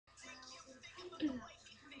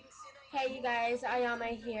Hey you guys,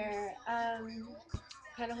 Ayame here.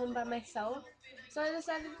 Kind of home by myself, so I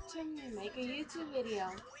decided to make a YouTube video.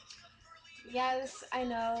 Yes, I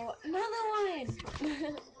know, another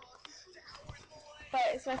one, but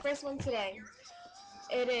it's my first one today.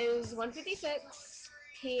 It is 1:56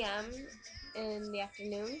 p.m. in the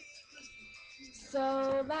afternoon,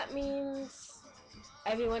 so that means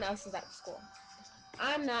everyone else is at school.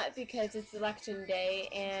 I'm not because it's election day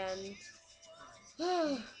and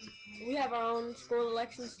we have our own school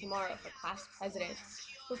elections tomorrow for class presidents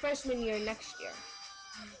for freshman year next year,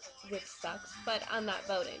 which sucks, but I'm not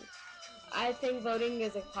voting. I think voting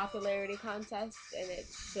is a popularity contest and it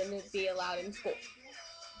shouldn't be allowed in school.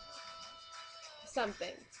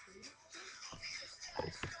 Something.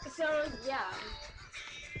 So, yeah,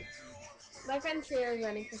 my friend Sarah is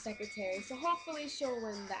running for secretary, so hopefully she'll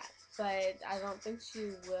win that. But I don't think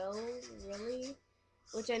she will, really.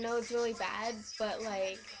 Which I know it's really bad, but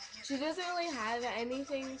like, she doesn't really have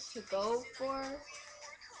anything to go for.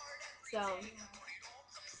 So,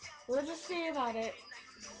 we'll just see about it.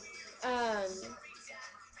 Um,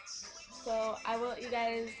 so I will let you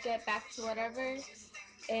guys get back to whatever,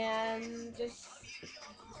 and just,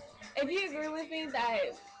 if you agree with me that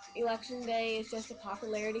election day is just a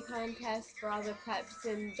popularity contest for all the preps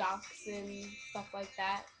and jocks and stuff like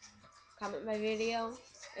that, comment my video.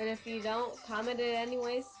 And if you don't, comment it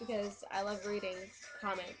anyways because I love reading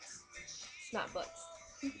comments. It's not books.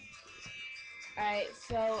 Alright,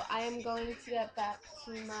 so I am going to get back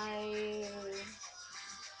to my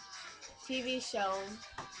TV show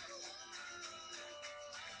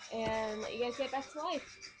and let you guys get back to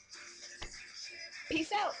life.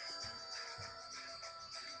 Peace out.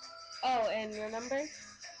 Oh, and remember,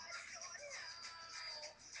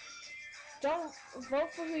 don't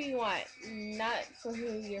vote for who you want, not for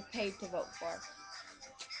who you're paid to vote for.